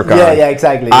used to work on. Yeah,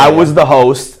 exactly. I was the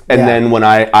host, and then when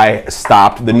I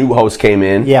stopped, the new host came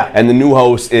in. Yeah. And the new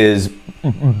host is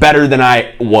better than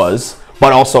I was,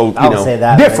 but also say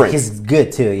that, different. He's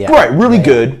good too. Yeah. Right. Really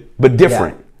good, but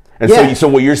different. Yeah. And so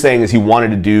what you're saying is he wanted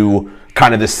to do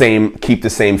kind of the same, keep the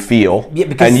same feel. Yeah,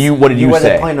 because what did you say? You were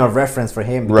the point of reference for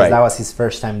him, because that was his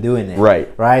first time doing it.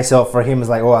 Right. So for him, it's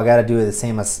like, I got to do it the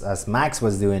same as Max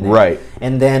was doing it. Right.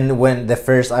 And then when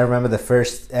I remember the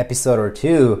first episode or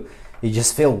two, you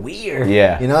just feel weird.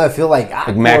 Yeah. I feel like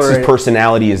awkward. Max's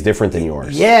personality is different than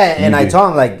yours. Yeah, and I told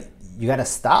him like, you got to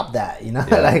stop that.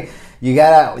 Like you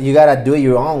gotta do it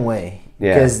your own way,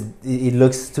 because it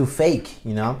looks too fake.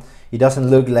 It doesn't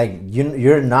look like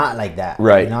you're not like that,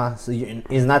 right? So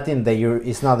it's nothing that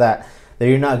it's not that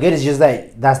you're not good. It's just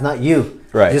that that's not you.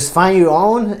 Right. Just find your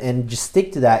own and just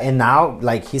stick to that. And now,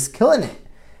 like, he's killing it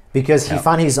because he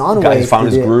found his own way. He found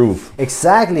his groove.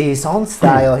 Exactly, his own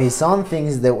style, his own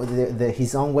things,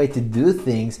 his own way to do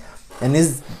things, and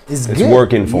it's good. It's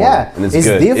working for him, and it's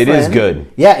good. Different. It is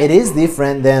good. Yeah, it is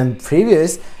different than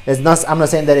previous. It's not. I'm not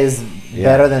saying that it's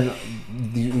better than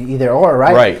either or,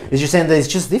 right? Right. It's just saying that it's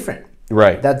just different.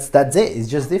 Right. That's it. It's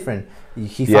just different.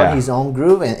 He found his own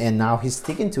groove, and now he's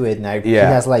sticking to it. Now he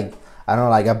has like, I don't know,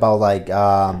 like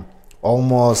about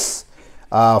almost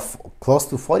close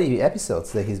to 40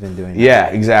 episodes that he's been doing. Yeah,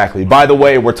 exactly. By the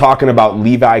way, we're talking about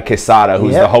Levi Quesada,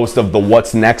 who's the host of the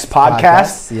What's Next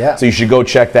podcast. Yeah. So you should go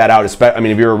check that out. If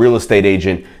you're a real estate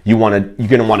agent, you're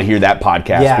gonna want to hear that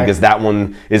podcast, because that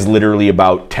one is literally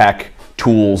about tech,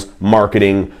 tools,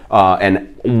 marketing, and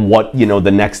what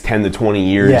the next 10 to 20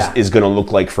 years is going to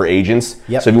look like for agents.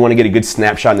 Yep. So if you want to get a good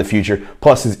snapshot in the future,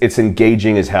 plus it's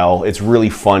engaging as hell. It's really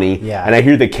funny. Yeah. And I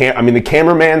hear the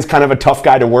cameraman's kind of a tough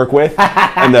guy to work with,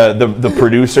 and the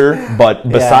producer. But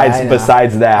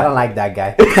besides that, I don't like that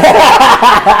guy.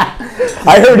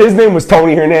 I heard his name was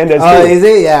Tony Hernandez. Oh, too. is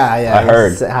he? Yeah. I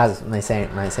heard. It has my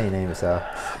same name. So.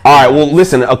 All right. Well,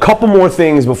 listen. A couple more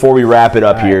things before we wrap it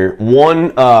up here.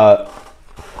 One.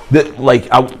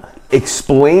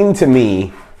 Explain to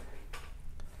me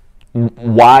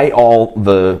why all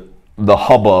the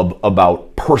hubbub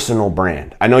about personal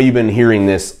brand. I know you've been hearing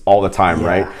this all the time,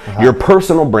 right? Your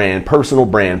personal brand.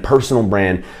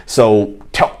 So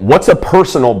what's a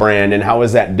personal brand, and how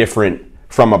is that different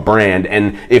from a brand?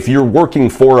 And if you're working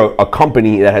for a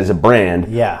company that has a brand,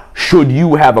 should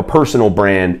you have a personal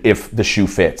brand if the shoe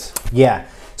fits? Yeah.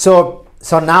 So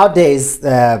nowadays,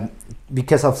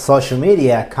 because of social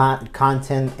media,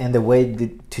 content and the way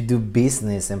to do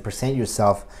business and present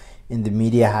yourself in the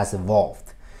media has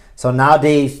evolved. So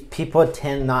nowadays, people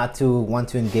tend not to want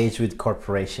to engage with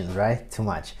corporations, right? Too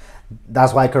much.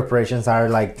 That's why corporations are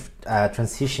like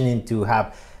transitioning to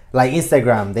have, like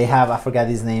Instagram. They have, I forgot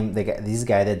his name. This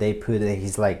guy that they put.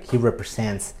 He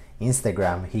represents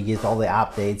Instagram. He gives all the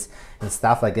updates and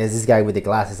stuff like this. This guy with the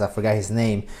glasses, I forgot his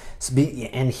name.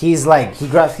 And he's like, he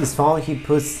grabs his phone, he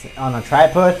puts on a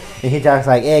tripod, and he talks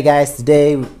like, hey guys,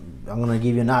 today I'm gonna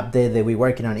give you an update that we're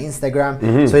working on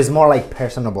Instagram. So it's more like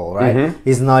personable, right?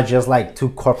 It's not just like too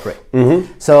corporate.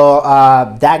 So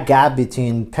that gap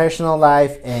between personal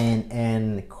life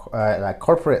and like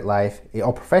corporate life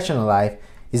or professional life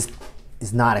is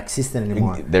not existent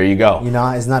anymore. There you go. You know,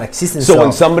 it's not existent. So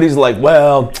when somebody's like,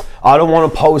 well, I don't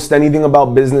want to post anything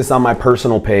about business on my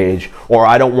personal page, or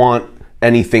I don't want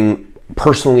anything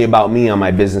personally about me on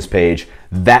my business page,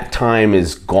 that time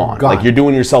is gone. Like you're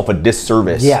doing yourself a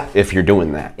disservice if you're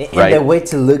doing that. And right? the way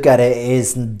to look at it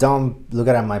is, don't look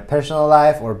at my personal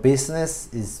life or business,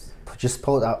 is just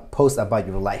post about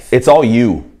your life. It's all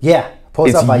you. Yeah.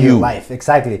 Post about your life.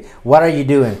 Exactly. What are you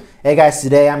doing? Hey guys,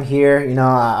 today I'm here. You know,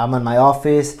 I'm in my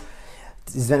office.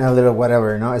 It's been a little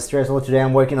whatever, you know, it's stressful. Today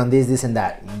I'm working on this and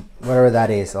that, whatever that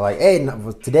is. So like, hey,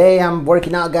 today I'm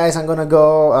working out, guys. I'm gonna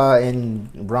go and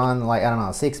run like, I don't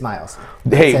know, 6 miles.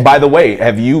 Hey, by the way,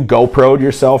 have you GoPro'd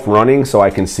yourself running so I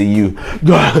can see you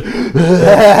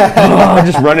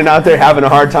just running out there having a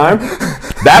hard time?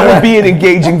 That would be an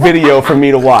engaging video for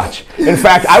me to watch. In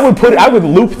fact, I would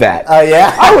loop that. Oh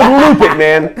yeah? I would loop it,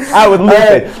 man. I would loop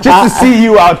it just to see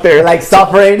you out there. Like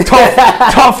suffering?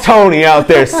 Tough Tony out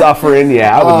there suffering.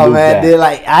 Yeah, I would loop that. Dude,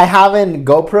 like I haven't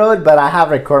GoPro'd, but I have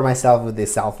recorded myself with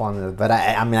this cell phone. But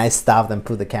I stopped and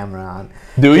put the camera on.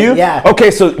 Do you? Yeah.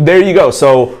 Okay, so there you go.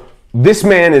 So this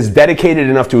man is dedicated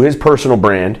enough to his personal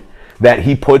brand that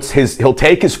he'll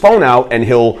take his phone out and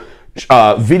he'll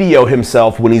video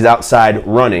himself when he's outside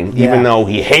running, even though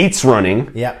he hates running.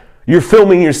 Yeah. You're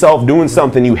filming yourself doing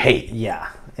something you hate. Yeah.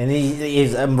 And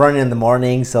I'm running in the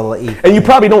morning, so and you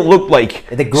probably don't look like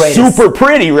super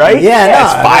pretty, right? Yeah,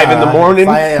 it's 5 in the morning.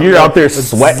 You're out there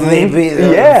sweating,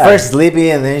 first sleepy,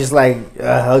 and then just like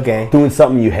okay, doing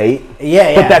something you hate.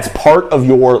 Yeah. But that's part of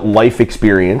your life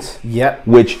experience. Yep.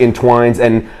 Which entwines,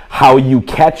 and how you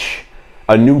catch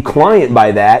a new client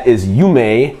by that is you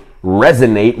may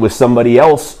resonate with somebody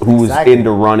else who's into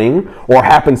running or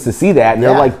happens to see that and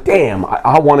they're like, damn,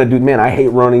 I want to do, man, I hate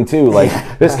running too, like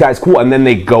this guy's cool, and then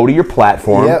they go to your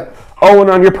platform. Oh, and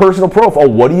on your personal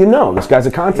profile, what do you know, this guy's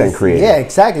a content creator. Yeah,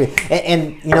 exactly.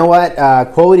 And you know what,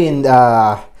 quoting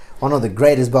one of the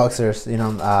greatest boxers, you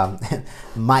know,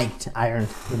 Mike Iron,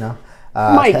 you know,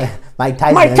 Mike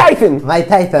Tyson.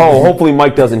 Oh, hopefully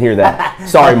Mike doesn't hear that.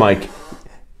 Sorry, Mike.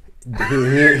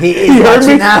 He heard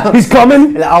me now. He's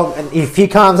coming. If he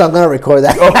comes, I'm gonna record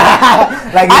that.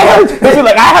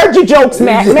 I heard your jokes,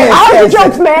 Max. I heard your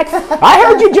jokes, Max. I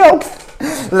heard your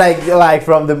jokes. Like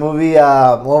from the movie.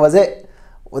 What was it?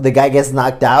 The guy gets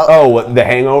knocked out. Oh, what, The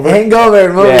Hangover.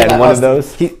 Hangover movie. Yeah, one of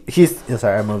those. He's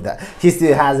sorry, I moved that. He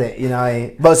still has it, you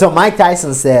know. But so Mike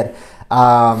Tyson said,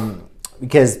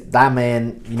 because that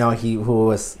man, you know, who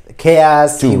was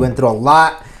chaos. Dude. He went through a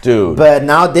lot. Dude. But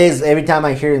nowadays, every time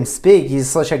I hear him speak,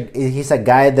 he's a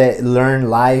guy that learned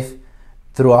life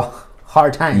through a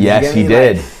hard time. Yes, he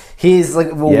did. Like, he's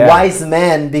like a wise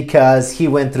man because he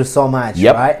went through so much,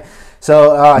 right?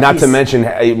 So not to mention,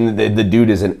 the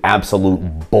dude is an absolute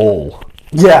bull.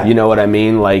 Yeah. You know what I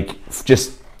mean? Like,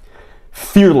 just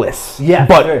fearless. Yeah.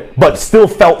 But still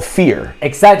felt fear.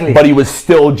 Exactly. But he was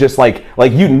still just like I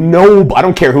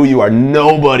don't care who you are,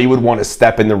 nobody would want to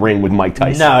step in the ring with Mike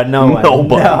Tyson.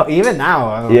 Nobody. No, even now.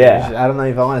 I don't know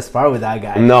if I want to spar with that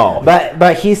guy. No.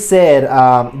 But he said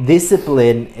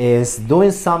discipline is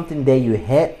doing something that you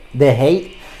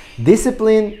hate.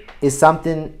 Discipline is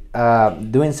something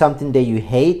doing something that you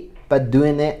hate, but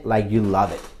doing it like you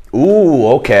love it. Ooh,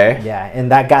 okay. Yeah,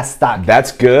 and that got stuck.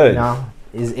 That's good. You know?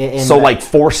 So like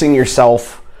forcing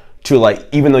yourself to, like,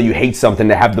 even though you hate something,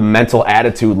 to have the mental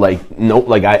attitude like, no,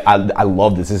 like I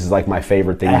love this. This is like my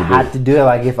favorite thing to do. I had to do it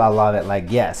like if I love it. Like,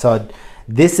 yeah. So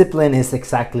discipline is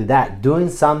exactly that. Doing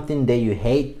something that you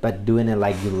hate, but doing it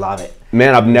like you love it.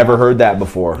 Man, I've never heard that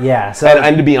before. Yeah. So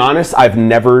and to be honest, I've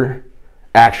never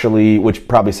actually, which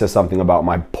probably says something about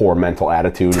my poor mental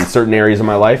attitude in certain areas of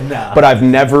my life. No. But I've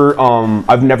never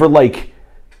like,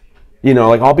 you know,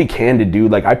 like, I'll be candid, dude.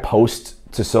 Like, I post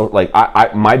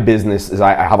to my business is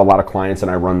I have a lot of clients and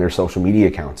I run their social media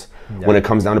accounts. Yeah. When it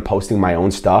comes down to posting my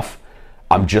own stuff,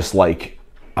 I'm just like,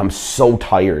 I'm so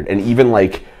tired. And even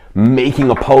like making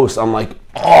a post, I'm like,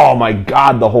 oh my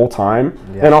God, the whole time.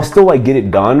 Yeah. And I'll still like get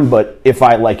it done. But if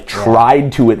I like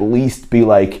tried to at least be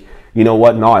like, you know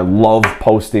what? No, I love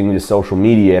posting to social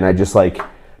media, and I just like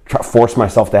force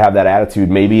myself to have that attitude.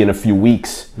 Maybe in a few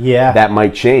weeks, that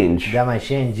might change. That might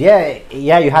change. Yeah.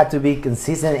 You have to be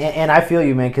consistent, and I feel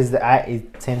you, man, because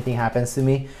same thing happens to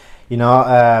me. you know,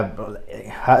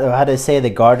 how do I say, the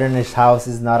gardener's house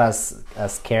is not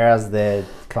as care as the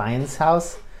client's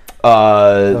house?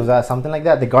 Was that something like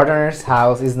that? The gardener's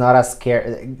house is not as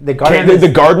cared. The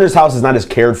gardener's house is not as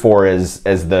cared for as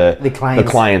the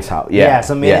client's house. Yeah.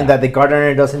 So meaning that the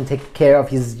gardener doesn't take care of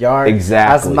his yard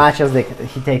as much as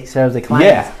he takes care of the clients.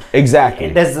 Yeah, exactly.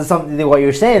 That's something what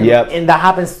you're saying. Yep. And that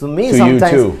happens to me to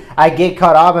sometimes. You too. I get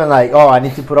caught up and like, oh, I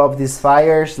need to put up these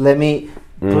fires. Let me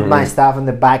put my stuff on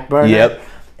the back burner. Yep.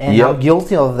 And I'm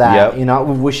guilty of that. Yep. You know,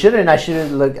 we shouldn't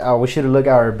look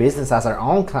at our business as our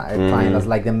own client, as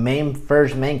like the main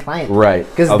client. Right.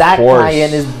 Because that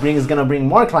client is gonna bring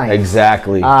more clients.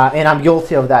 Exactly. And I'm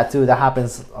guilty of that too. That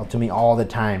happens to me all the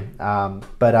time.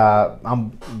 But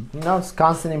I'm, it's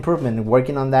constant improvement,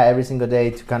 working on that every single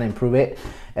day to kind of improve it,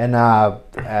 and have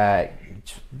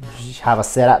a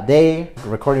setup day,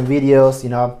 recording videos,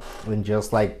 and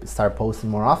just like start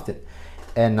posting more often.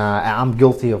 And I'm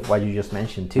guilty of what you just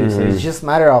mentioned too. So it's just a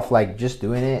matter of like just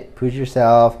doing it, push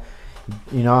yourself,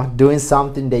 doing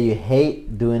something that you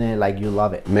hate, doing it like you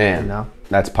love it. Man,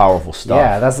 that's powerful stuff.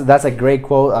 Yeah, that's a great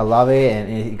quote. I love it, and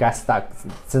it got stuck.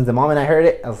 Since the moment I heard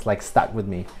it, I was like stuck with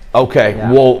me. Okay,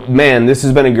 well, man, this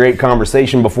has been a great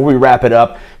conversation. Before we wrap it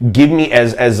up, give me,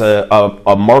 as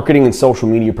a marketing and social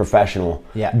media professional,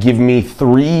 give me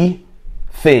 3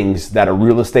 things that a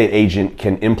real estate agent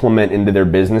can implement into their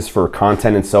business for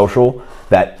content and social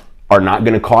that are not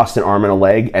going to cost an arm and a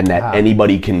leg, and that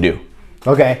anybody can do.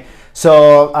 Okay,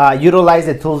 so utilize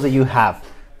the tools that you have.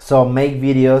 So make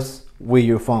videos with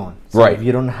your phone. So right. If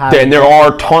you don't have, then there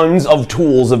are tons of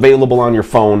tools available on your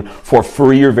phone for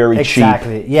free or very cheap.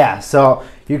 Exactly. Yeah. So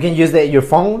you can use your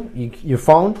phone.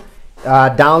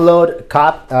 Download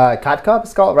CapCut.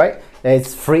 It's called, right?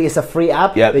 It's free. It's a free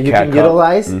app that you can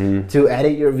utilize to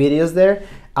edit your videos there.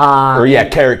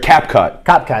 CapCut.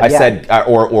 CapCut. I said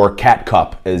or Cat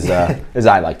Cup as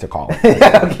I like to call it.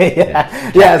 Okay.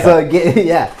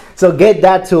 So get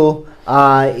that tool.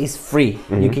 It's free.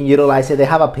 You can utilize it. They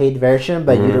have a paid version,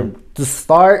 but to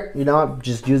start,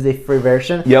 just use the free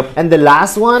version. Yep. And the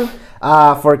last one,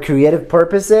 for creative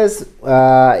purposes,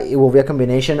 it will be a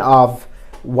combination of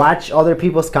watch other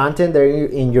people's content that are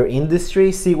in your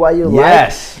industry, see what you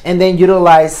like, and then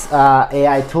utilize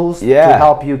AI tools to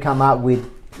help you come up with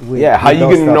how you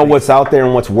gonna know what's out there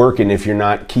and what's working if you're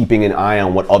not keeping an eye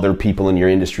on what other people in your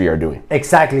industry are doing?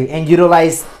 Exactly. And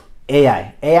utilize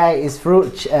AI. AI is free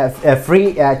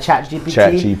ChatGPT.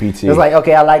 ChatGPT. It's like,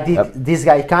 okay, I like this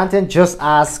guy's content. Just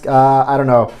ask,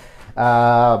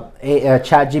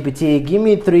 ChatGPT, give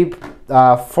me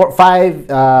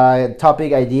 5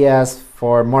 topic ideas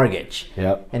for mortgage.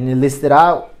 Yep. And you list it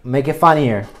out, make it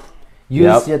funnier.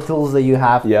 Use your tools that you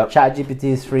have. ChatGPT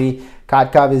is free.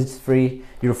 CapCut is free.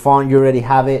 Your phone, you already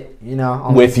have it,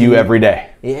 with you every day.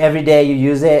 Every day you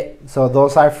use it. So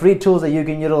those are free tools that you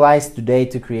can utilize today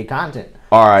to create content.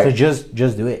 All right. So just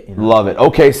do it. Love it.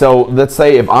 Okay, so let's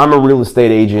say if I'm a real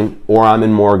estate agent or I'm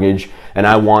in mortgage and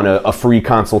I want a free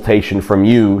consultation from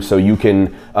you so you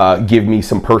can give me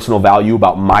some personal value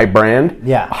about my brand.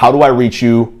 Yeah. How do I reach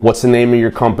you? What's the name of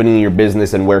your company, your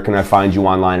business, and where can I find you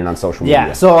online and on social media?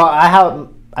 Yeah, so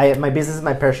my business is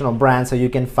my personal brand, so you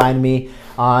can find me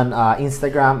on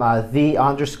Instagram,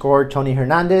 _Tony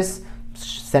Hernandez.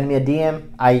 Send me a DM.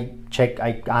 I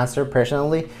answer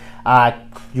personally.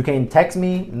 You can text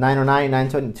me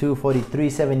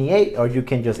 909-922-4378, or you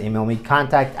can just email me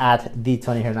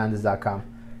contact@thetonyhernandez.com,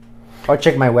 or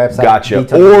check my website. Gotcha.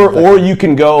 Or you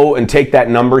can go and take that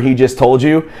number he just told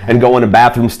you and go in a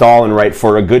bathroom stall and write,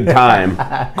 for a good time,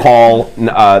 call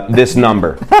this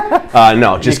number.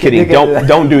 No, just kidding.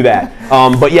 Don't do that.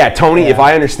 But yeah, Tony, if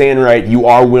I understand right, you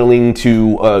are willing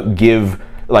to give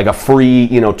like a free,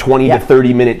 20 to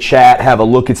 30 minute chat, have a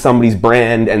look at somebody's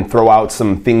brand, and throw out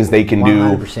some things they can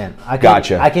 100%. do.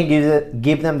 Gotcha. I can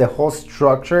give them the whole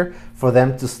structure for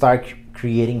them to start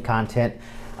creating content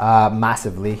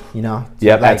massively,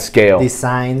 at scale.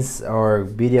 Designs or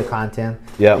video content.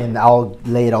 Yeah. And I'll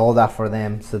lay all that for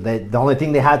them. So the only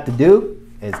thing they have to do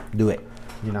is do it,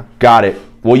 Got it.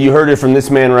 Well, you heard it from this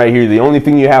man right here. The only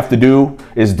thing you have to do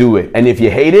is do it. And if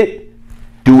you hate it,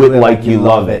 do it like you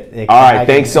love it. Exactly. All right.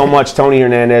 Thanks so much, Tony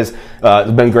Hernandez.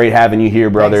 It's been great having you here,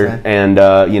 brother. Thanks, and,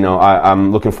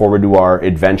 I'm looking forward to our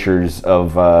adventures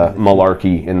of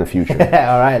malarkey in the future.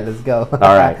 All right. Let's go. All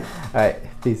right. All right.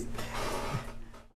 Peace.